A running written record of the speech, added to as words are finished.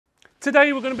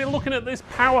Today we're going to be looking at this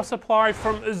power supply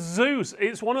from ASUS.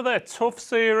 It's one of their TUF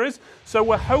series, so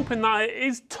we're hoping that it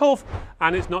is tough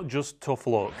and it's not just tough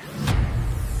luck.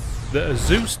 The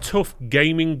ASUS TUF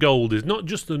Gaming Gold is not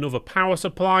just another power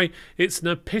supply, it's an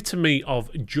epitome of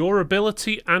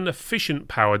durability and efficient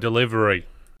power delivery.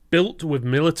 Built with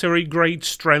military-grade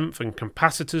strength and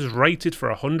capacitors rated for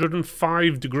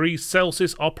 105 degrees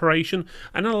Celsius operation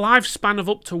and a lifespan of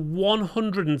up to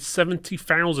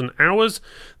 170,000 hours,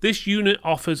 this unit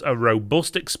offers a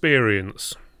robust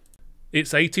experience.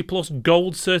 Its 80+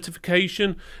 gold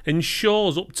certification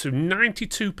ensures up to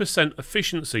 92%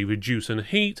 efficiency, reducing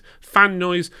heat, fan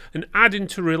noise and adding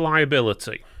to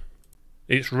reliability.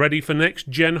 It's ready for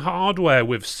next-gen hardware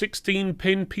with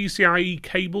 16-pin PCIe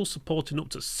cables supporting up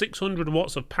to 600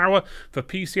 watts of power for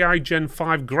PCI Gen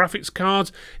 5 graphics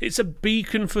cards. It's a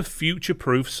beacon for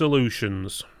future-proof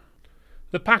solutions.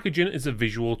 The packaging is a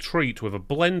visual treat with a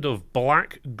blend of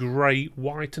black, grey,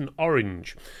 white and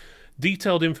orange.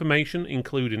 Detailed information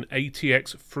including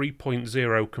ATX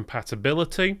 3.0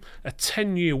 compatibility, a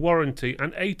 10-year warranty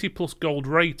and 80+ gold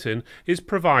rating is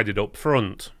provided up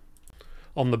front.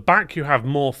 On the back you have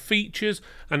more features,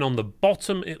 and on the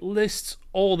bottom it lists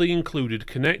all the included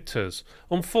connectors.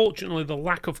 Unfortunately, the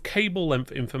lack of cable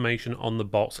length information on the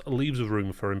box leaves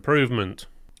room for improvement.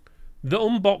 The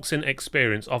unboxing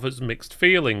experience offers mixed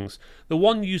feelings. The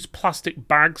one-use plastic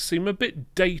bags seem a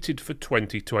bit dated for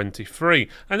 2023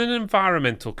 and an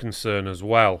environmental concern as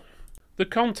well. The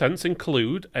contents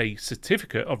include a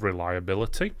certificate of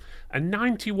reliability, a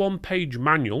 91-page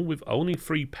manual with only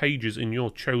 3 pages in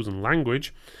your chosen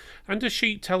language, and a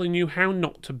sheet telling you how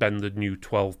not to bend the new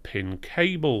 12-pin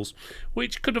cables,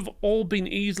 which could have all been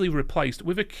easily replaced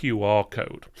with a QR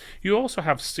code. You also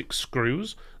have 6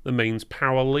 screws, the mains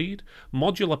power lead,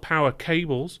 modular power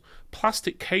cables,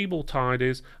 plastic cable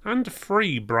tidies, and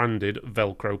 3 branded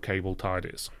Velcro cable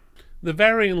tidies. The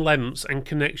varying lengths and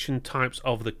connection types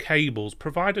of the cables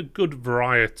provide a good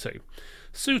variety,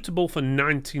 suitable for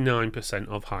 99%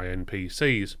 of high-end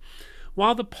PCs,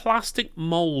 while the plastic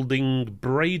moulding,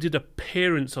 braided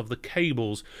appearance of the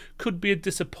cables could be a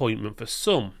disappointment for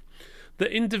some.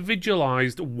 The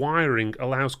individualized wiring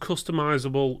allows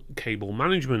customizable cable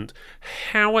management.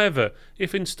 However,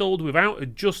 if installed without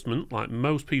adjustment, like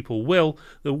most people will,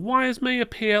 the wires may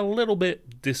appear a little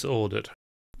bit disordered.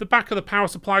 The back of the power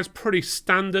supply is pretty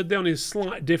standard. The only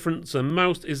slight difference than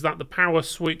most is that the power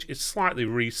switch is slightly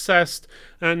recessed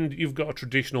and you've got a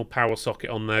traditional power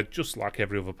socket on there just like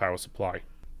every other power supply.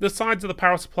 The sides of the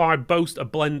power supply boast a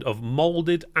blend of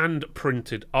moulded and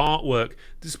printed artwork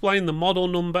displaying the model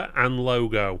number and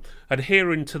logo,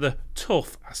 adhering to the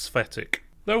TUF aesthetic.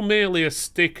 Though merely a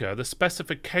sticker, the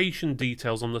specification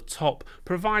details on the top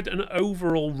provide an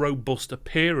overall robust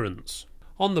appearance.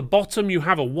 On the bottom you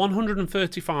have a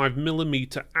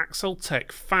 135mm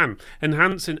Axial-tech fan,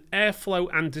 enhancing airflow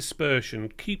and dispersion,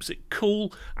 keeps it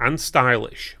cool and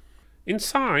stylish.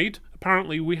 Inside,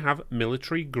 apparently we have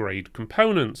military-grade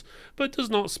components, but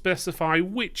does not specify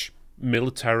which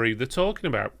military they're talking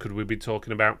about. Could we be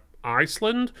talking about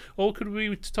Iceland, or could we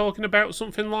be talking about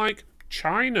something like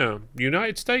China,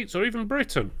 United States, or even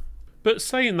Britain? But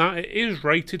saying that, it is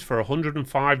rated for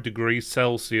 105 degrees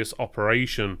Celsius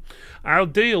operation.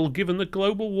 Ideal given the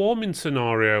global warming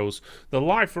scenarios. The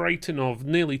life rating of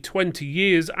nearly 20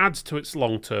 years adds to its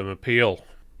long-term appeal.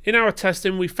 In our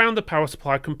testing, we found the power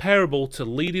supply comparable to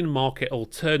leading market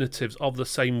alternatives of the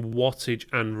same wattage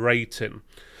and rating.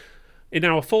 In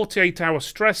our 48-hour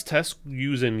stress test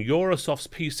using Eurosoft's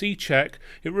PC check,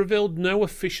 it revealed no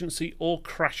efficiency or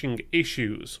crashing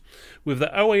issues. With the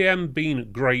OEM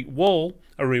being Great Wall,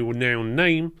 a renowned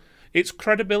name, its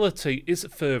credibility is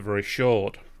further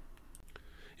assured.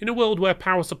 In a world where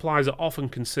power supplies are often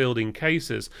concealed in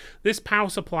cases, this power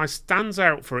supply stands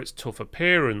out for its tough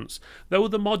appearance, though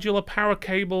the modular power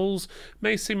cables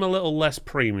may seem a little less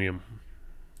premium.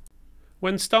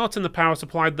 When starting the power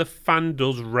supply, the fan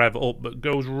does rev up but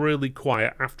goes really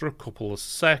quiet after a couple of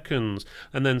seconds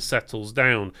and then settles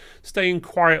down, staying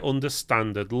quiet under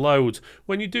standard loads.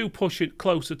 When you do push it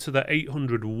closer to the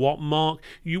 800 watt mark,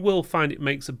 you will find it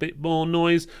makes a bit more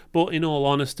noise, but in all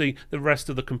honesty, the rest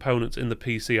of the components in the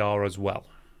PC are as well.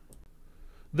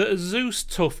 The ASUS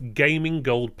TUF Gaming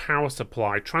Gold power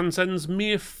supply transcends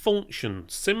mere function,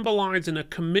 symbolising a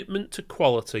commitment to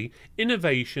quality,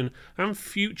 innovation and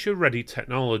future-ready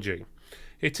technology.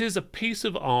 It is a piece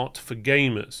of art for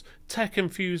gamers, tech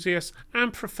enthusiasts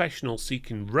and professionals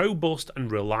seeking robust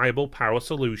and reliable power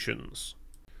solutions.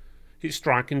 Its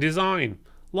striking design,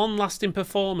 Long-lasting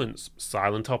performance,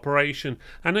 silent operation,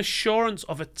 and assurance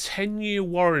of a 10-year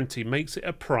warranty makes it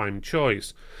a prime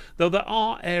choice, though there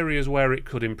are areas where it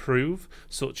could improve,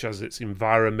 such as its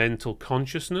environmental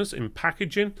consciousness in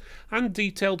packaging and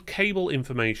detailed cable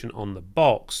information on the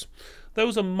box.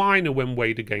 Those are minor when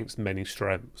weighed against many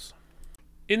strengths.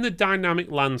 In the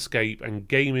dynamic landscape and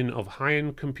gaming of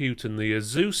high-end computing, the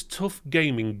ASUS TUF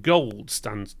Gaming Gold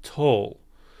stands tall,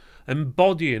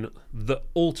 embodying the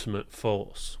ultimate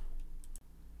force.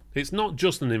 It's not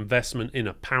just an investment in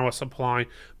a power supply,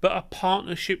 but a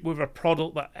partnership with a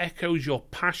product that echoes your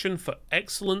passion for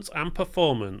excellence and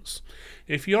performance.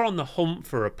 If you're on the hunt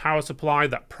for a power supply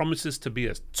that promises to be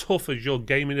as tough as your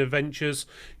gaming adventures,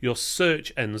 your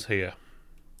search ends here.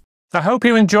 I hope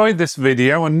you enjoyed this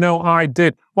video, and no, I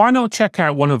did. Why not check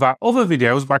out one of our other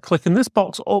videos by clicking this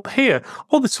box up here,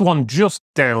 or this one just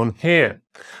down here.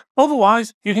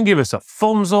 Otherwise, you can give us a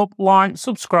thumbs up, like,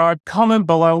 subscribe, comment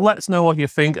below, let us know what you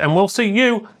think, and we'll see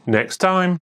you next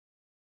time.